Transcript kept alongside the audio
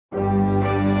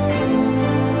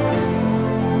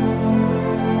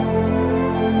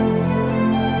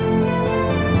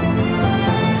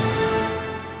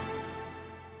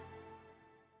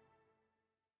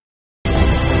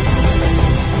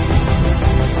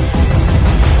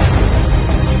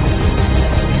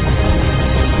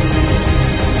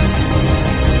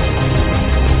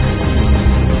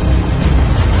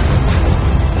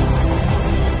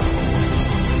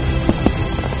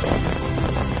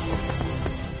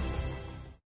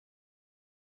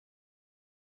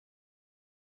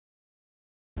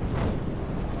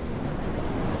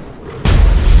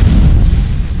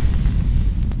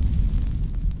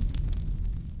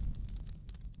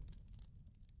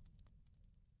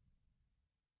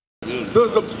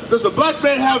Does a black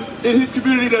man have in his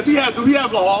community? Do we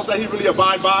have laws that he really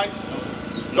abide by?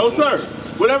 No, sir.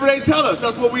 Whatever they tell us,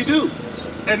 that's what we do.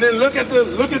 And then look at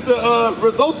the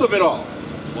results of it all.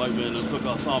 White men that took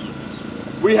our sovereignty.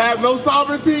 We have no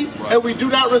sovereignty, right, and we do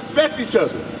not respect each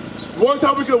other. One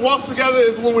time we can walk together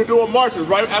is when we're doing marches,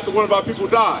 right after one of our people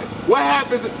dies. What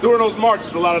happens during those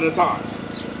marches a lot of the times?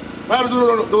 What happens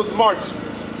during those marches?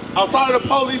 Outside of the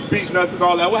police beating us and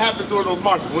all that, what happens during those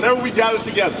marches? Whenever we gather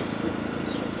together,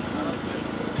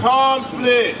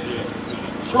 conflict,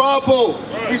 trouble.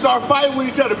 We start fighting with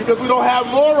each other because we don't have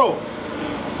morals.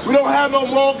 We don't have no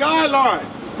moral guidelines.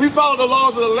 We follow the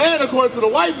laws of the land according to the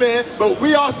white man, but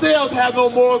we ourselves have no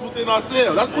morals within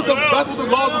ourselves. That's what the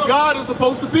laws of God is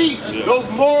supposed to be. Those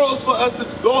morals for us to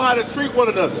know how to treat one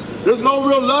another. There's no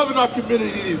real love in our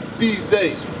community these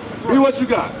days. Read what you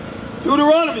got.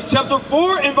 Deuteronomy chapter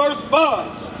 4 and verse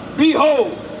 5.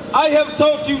 Behold, I have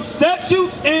taught you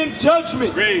statutes and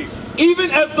judgments. Read.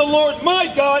 Even as the Lord my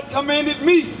God commanded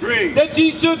me, that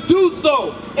ye should do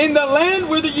so in the land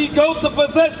whither ye go to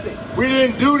possess it. We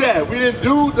didn't do that. We didn't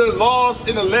do the laws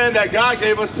in the land that God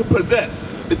gave us to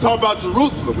possess. It talked about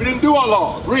Jerusalem. We didn't do our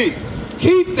laws. Read.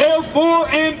 Keep therefore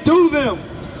and do them,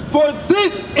 for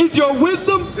this is your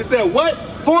wisdom. It said what?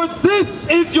 For this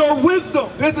is your wisdom.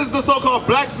 This is the so-called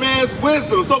black man's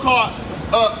wisdom, so-called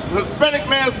Hispanic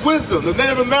man's wisdom, the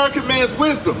Native American man's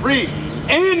wisdom. Read.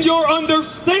 And your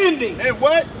understanding. And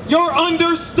what? Your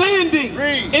understanding.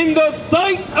 Read. In the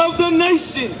sight of the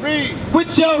nations. Read.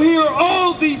 Which shall hear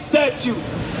all these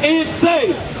statutes and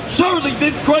say, surely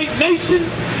this great nation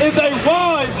is a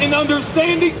wise and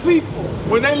understanding people.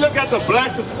 When they look at the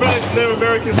blacks, Hispanics, and Native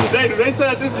Americans today, do they say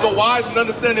that this is a wise and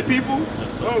understanding people?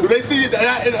 Do they see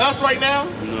that in us right now?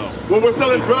 No. When we're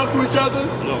selling drugs to each other?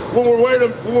 No.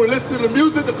 When we're listening to the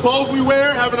music, the clothes we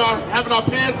wear, having our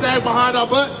pants sagged behind our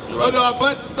butts, under our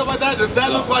butts and stuff like that, does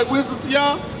that look like wisdom to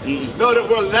y'all? No, that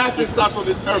we're laughing stocks on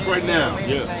this earth right now.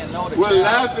 We're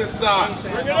laughing stocks.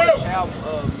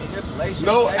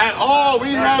 No, at all.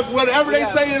 We have whatever they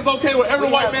say is okay, whatever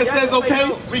the white man says is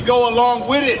okay, we go along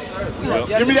with it.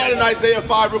 Give me that in Isaiah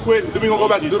 5 real quick, then we're going to go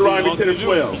back to Deuteronomy 10 and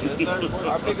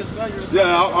 12.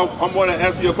 Yeah, I'm going to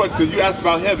answer your question because you asked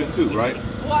about heaven too, right?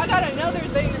 Well, I got another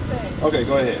thing to say. Okay,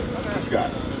 go ahead. Okay. What you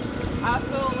got? I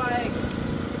feel like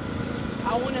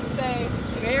I want to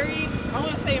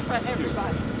say in front of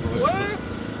everybody.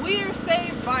 We are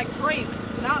saved by grace,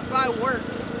 not by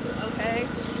works, okay?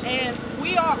 And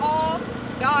we are all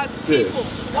God's people.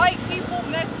 White people,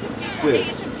 Mexican people,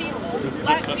 Asian people,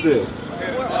 black people.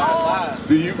 We're all...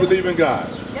 Do you believe in God?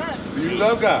 Yes. Do you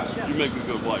love God? You make a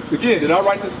good wife. Again, did I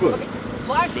write this book? Okay.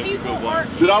 Black people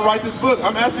aren't... Did I write this book?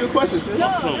 I'm asking you a question, sis.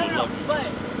 No. But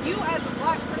you as a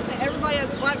black person, everybody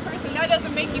as a black person, that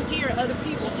doesn't make you hear other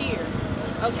people here.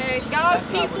 Okay? God's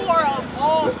people are of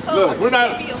all colors. Look, we're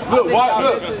not...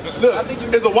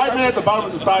 Look, is a white man at the bottom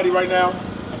of society right now?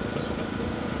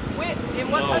 In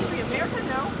what country? America?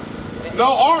 No.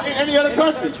 No, or in any other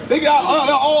country. They got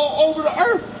all over the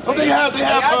earth. They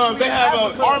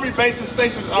have army bases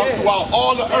stationed throughout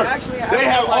all the earth. They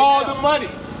have all the money.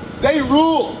 They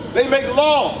rule. They make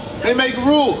laws. They make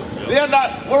rules. They are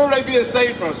not. Where are they being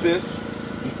saved from, sis?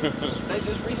 They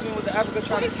just recently with the Africa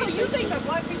trying to teach. You think that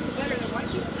black people are better than white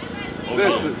people?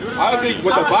 Listen, I think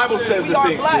what the Bible says is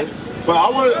things, sis. But I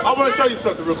want to show you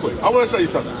something real quick. I want to show you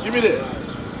something. Give me this.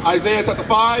 Isaiah chapter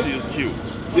 5. She is cute.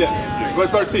 Yes, verse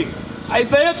 13.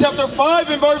 Isaiah chapter 5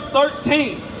 and verse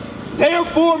 13.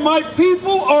 Therefore my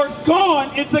people are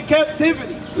gone into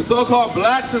captivity. The so-called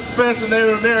blacks, Hispanics, and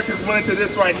Native Americans went into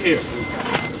this right here.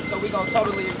 So we gonna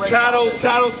totally embrace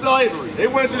chattel slavery. They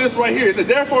went into this right here. It said,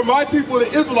 therefore my people, the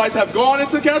Israelites, have gone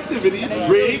into captivity.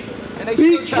 Read.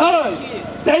 Because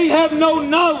they have no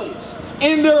knowledge,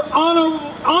 and their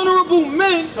honorable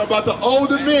men, talk about the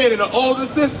older men and the older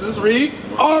sisters, read,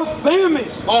 are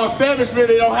famished. Are famished men,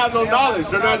 they don't have no knowledge.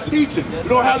 They're not teaching. We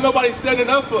don't have nobody standing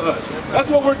up for us. That's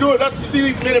what we're doing. You see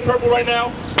these men in purple right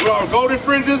now with our golden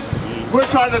fringes? We're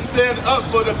trying to stand up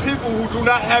for the people who do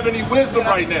not have any wisdom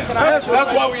right now. That's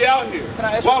why we out here.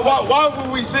 Why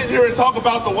would we sit here and talk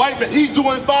about the white man? He's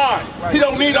doing fine. He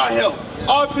don't need our help.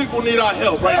 Our people need our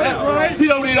help right now. He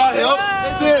don't need our help.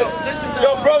 Sis,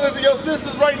 your brothers and your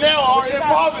sisters right now are in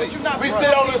poverty. We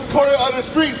sit on this corner of the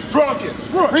streets drunken.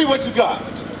 Read what you got.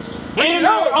 And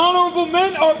our honorable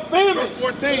men are famished.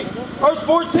 Verse 14. Verse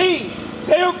 14.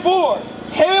 Therefore,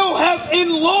 hell hath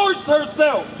enlarged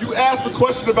herself. You asked a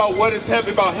question about what is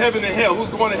heaven, about heaven and hell.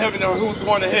 Who's going to heaven or who's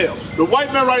going to hell? The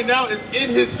white man right now is in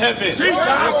his heaven.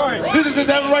 This is his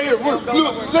heaven right here. Look,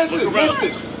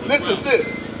 listen, sis.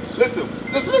 Listen.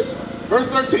 Verse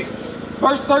 13.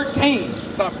 Verse 13.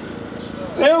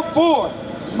 Therefore,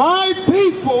 my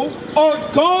people are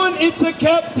gone into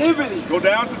captivity. Go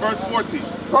down to verse 14.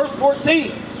 Verse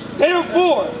 14.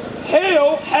 Therefore,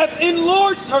 hell hath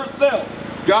enlarged herself.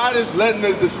 God is letting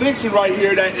the distinction right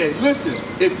here that, hey, listen,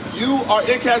 if you are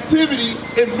in captivity,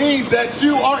 it means that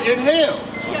you are in hell.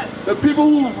 Yes. The people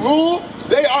who rule,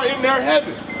 they are in their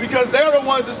heaven because they're the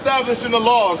ones establishing the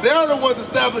laws. They're the ones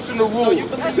establishing the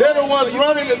rules. They're the ones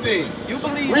running the things. You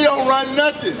believe We don't run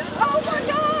nothing. Oh my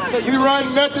God. We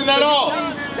run nothing at all.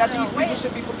 that these people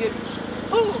should be forgiven?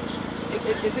 Who?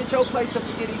 Is it your place to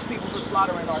forgive these people for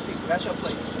slaughtering our people? That's your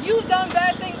place. You've done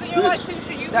bad things in your life too.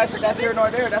 Should you? That's here nor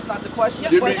there. That's not the question. Yeah,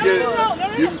 The Give me question good. was-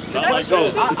 No. Not like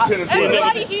That's that. true. 10 and 12.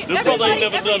 Everybody, This brother ain't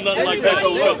never done nothing like that. So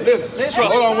listen.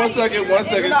 Hold on 1 second. 1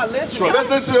 second. You're not listening. Let's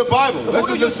listen to the Bible. Let's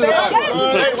just listen to the Bible.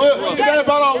 Yes. Hey, look, it's not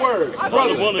about our words,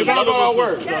 brothers. It's not about our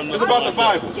words. Yes. It's about the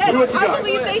Bible. Yes, Do what you I got.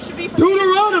 believe they should be forgiven.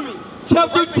 Deuteronomy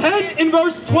chapter 10 and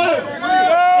verse 12.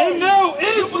 And now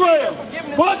Israel,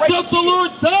 what doth the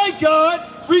Lord thy God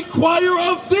require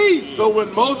of thee? So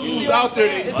when Moses was out there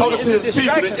and he's talking to his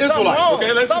people, the Israelites,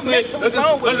 okay, let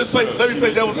me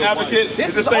play devil's advocate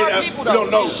and just say that we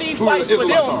don't know who the Israelites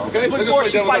are, okay? Let's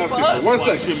just play devil's advocate. 1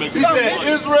 second. He said,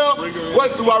 Israel,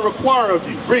 what do I require of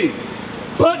you? Read.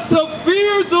 But to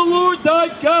fear the Lord thy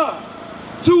God,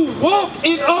 to walk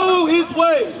in all his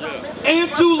ways,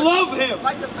 and to love him,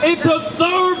 and to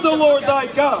serve the Lord thy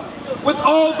God with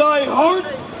all thy heart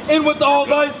and with all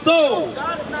thy soul,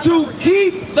 to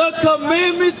keep the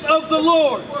commandments of the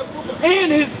Lord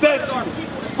and his statutes,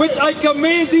 which I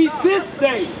command thee this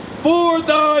day for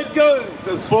thy good. It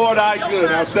says, for thy good,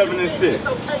 now 7 and 6.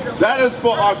 That is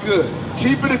for our good.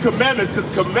 Keeping the commandments,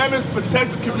 because commandments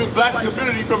protect the black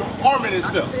community from harming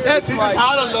itself. That's It teaches right.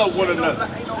 how to love one another.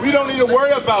 We don't need to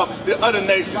worry about the other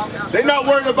nations. They're not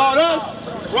worried about us.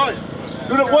 Right.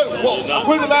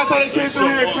 When's the last time they came through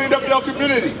here and cleaned up your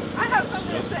community? I have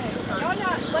something to say. Y'all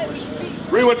not letting me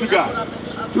speak. Read what you got.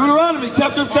 Deuteronomy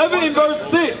chapter 7 and verse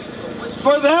 6.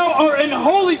 For thou art an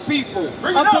holy people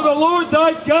unto the Lord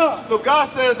thy God. So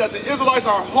God says that the Israelites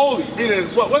are holy, meaning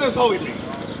what does holy mean?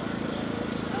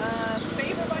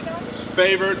 Favored by God?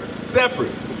 Favored,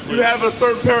 separate. You have a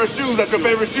certain pair of shoes that's your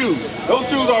favorite shoes. Those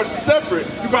shoes are separate.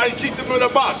 You probably keep them in a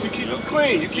box. You keep them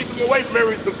clean. You keep them away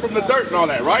from the dirt and all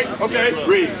that, right? Okay,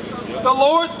 read. The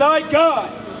Lord thy God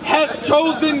hath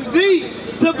chosen thee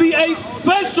to be a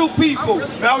special people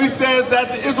Now he says that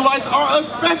the Israelites are a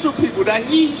special people that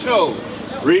he chose.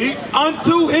 Read.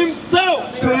 unto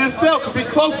himself, To himself, to be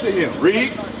close to him.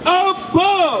 Read.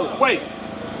 above, Wait.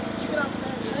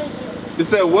 It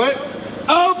said what?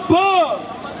 above,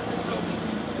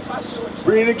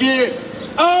 Read again.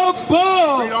 Read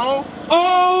above on.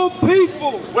 all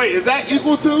people. Wait, is that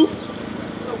equal to?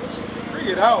 Bring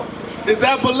it out. Is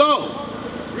that below?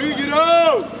 Read it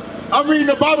out. I'm reading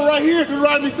the Bible right here,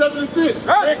 Deuteronomy 7 and 6.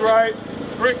 That's right.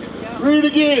 Read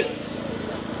again.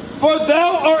 For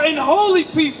thou art an holy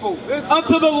people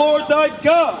unto the Lord thy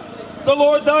God. The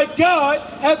Lord thy God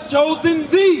hath chosen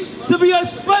thee to be a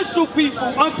special people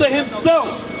unto himself,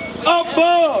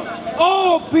 above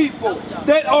all people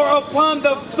that are upon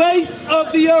the face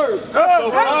of the earth.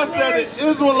 So God said the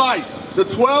Israelites, the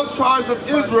 12 tribes of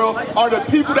Israel, are the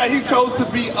people that he chose to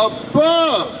be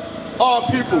above all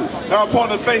people that are upon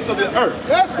the face of the earth.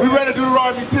 We read in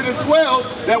Deuteronomy 10 and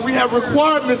 12 that we have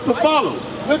requirements to follow.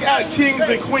 Look at kings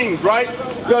and queens, right?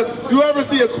 Because you ever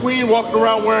see a queen walking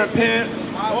around wearing pants?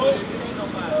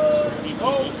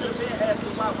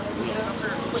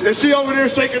 Is she over there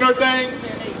shaking her things?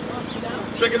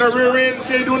 Shaking her rear end?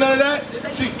 She ain't doing none of that?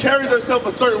 She carries herself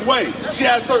a certain way. She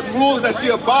has certain rules that she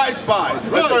abides by.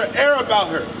 There's a certain air about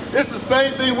her. It's the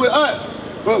same thing with us.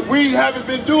 But we haven't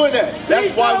been doing that.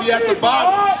 That's why we at the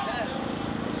bottom.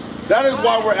 That is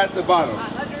why we're at the bottom. I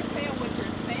understand what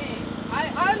you're saying.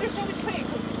 I understand what you're saying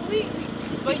completely.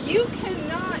 But you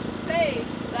cannot say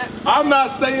that. I'm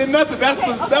not saying nothing.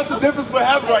 That's the difference we're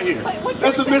having right here.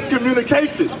 That's a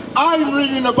miscommunication. I'm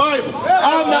reading the Bible.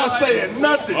 I'm not saying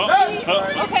nothing.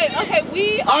 Okay,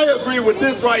 we. I agree with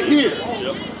this right here.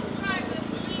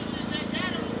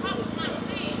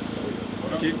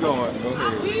 Keep going. Go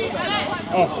ahead. We as black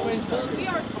people, we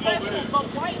are special, but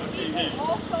white people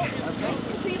also is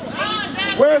special people.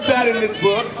 Where's that in this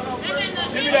book?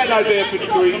 Give me that in Isaiah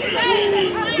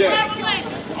 53. Yeah.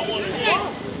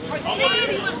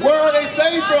 Where are they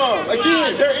saved from?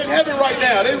 Again, they're in heaven right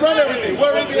now. They run everything.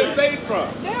 Where are they being saved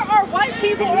from? There are white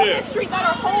people on the street that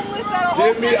are homeless, that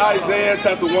are Give me Isaiah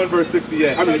chapter 1 verse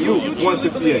 68. I mean Luke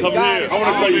 168. I want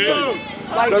to show you something.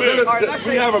 Because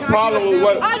we have a problem with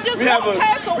what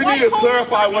we need to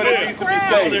clarify what it means to be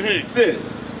saved. Sis,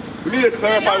 We need to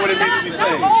clarify what it means to be Not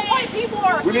saved. all white people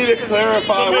are. We need to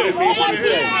clarify what it means to be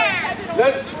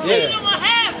saved.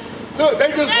 Look, they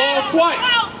just lost twice.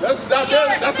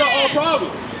 That's not our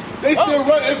problem. They still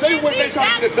run. If they went, they try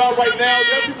to get a job right now,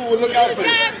 then people would look out for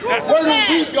them. Where do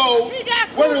we go?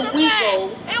 Where do we go?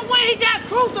 And when he got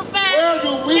crucified, Where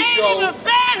do we go?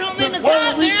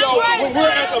 Where do we go when we're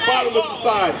at the bottom of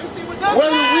society? Where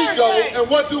do we go and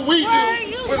what do we do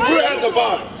when we're at the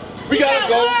bottom? We gotta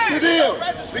go to them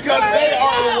because they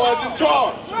are the ones in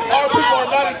charge. Our people are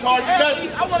not in charge of nothing.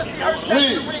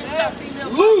 Read.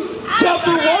 Luke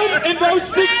chapter 1 and verse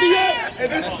 68.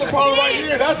 And this is the problem right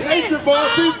here. That's hatred for our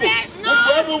people.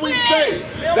 Whenever we say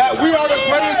that we are the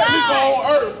greatest people on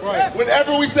earth,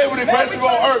 whenever we say we're the greatest people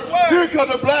on earth, here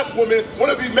comes a black woman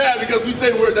want to be mad because we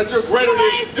say that you're greater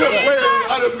than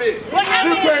other men.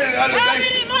 You're greater than other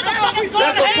nations.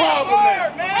 That's a problem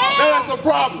now. That's a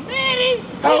problem.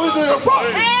 How is it a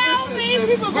problem?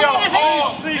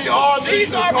 We all need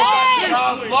to come back to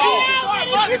God's law.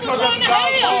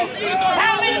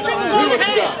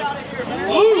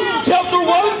 Luke chapter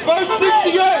 1 verse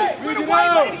 68.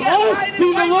 Blessed be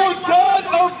the Lord God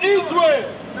of Israel,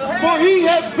 for he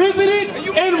hath visited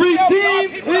and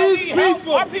redeemed his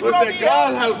people. Listen,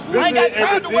 God has visited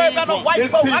and redeemed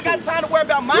his people. I got time to worry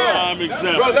about mine. Prime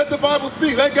example. Bro, let the Bible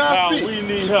speak. Let God speak. We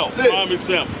need help. Sis. Prime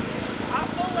example. I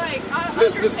feel like I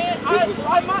understand.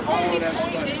 My only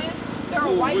point is there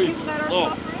are white people that are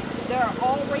suffering. There are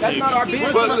all races. That's not our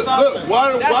business. But look,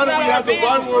 why do we have to?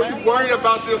 Why were you worried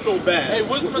about this so bad? Hey,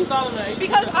 Wisdom of Solomon.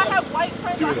 Because I have white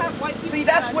friends. I have white people. See,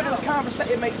 that's what this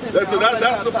conversation. It makes sense. That's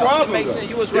the problem. It makes sense.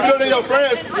 You was If you go to right. your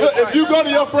friends, look, if you go to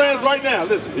your friends right now,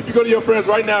 listen. If you go to your friends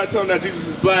right now and tell them that Jesus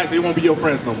is black, they won't be your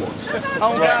friends no more.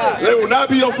 Oh God. They will not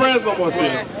be your friends no more,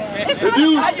 sis. If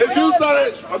you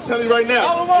started, I'm telling you right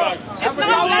now. It's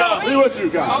not See what you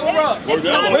got.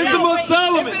 Wisdom of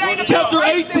Solomon chapter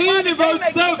 18 and verse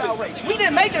 7. We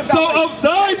didn't make it about So of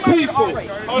thy people, we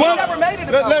never made it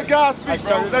about Let God speak,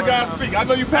 bro. Let God speak. I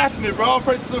know you're passionate, bro. All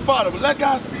praises to the Father, but let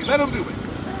God speak. Let him do it.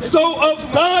 so of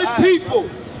thy people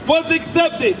was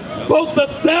accepted both the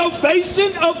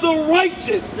salvation of the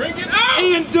righteous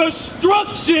and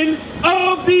destruction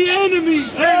of the enemy.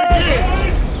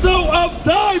 So of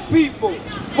thy people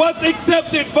was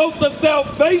accepted both the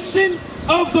salvation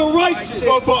of the righteous.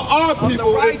 So for our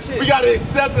people, we got to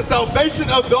accept the salvation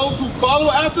of those who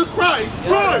follow after Christ.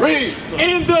 Read.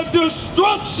 And the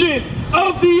destruction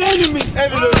of the enemy.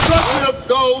 And the destruction of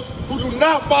those who do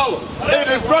not follow. And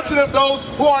the destruction of those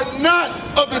who are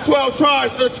not of the 12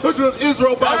 tribes or children of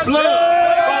Israel by blood.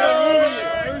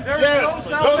 Hallelujah. Yes.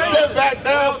 Don't step back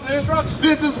down, sis.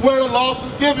 This is where the loss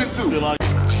is given to.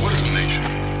 What is a nation?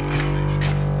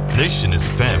 Nation is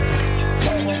family.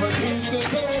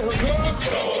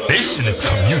 Nation is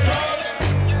community.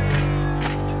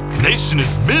 Nation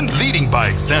is men leading by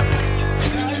example.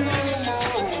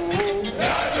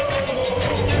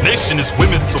 Nation is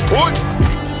women's support.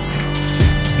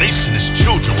 Nation is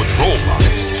children with role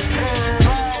models.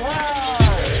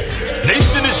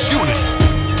 Nation is unity.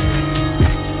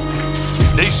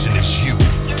 Nation is you.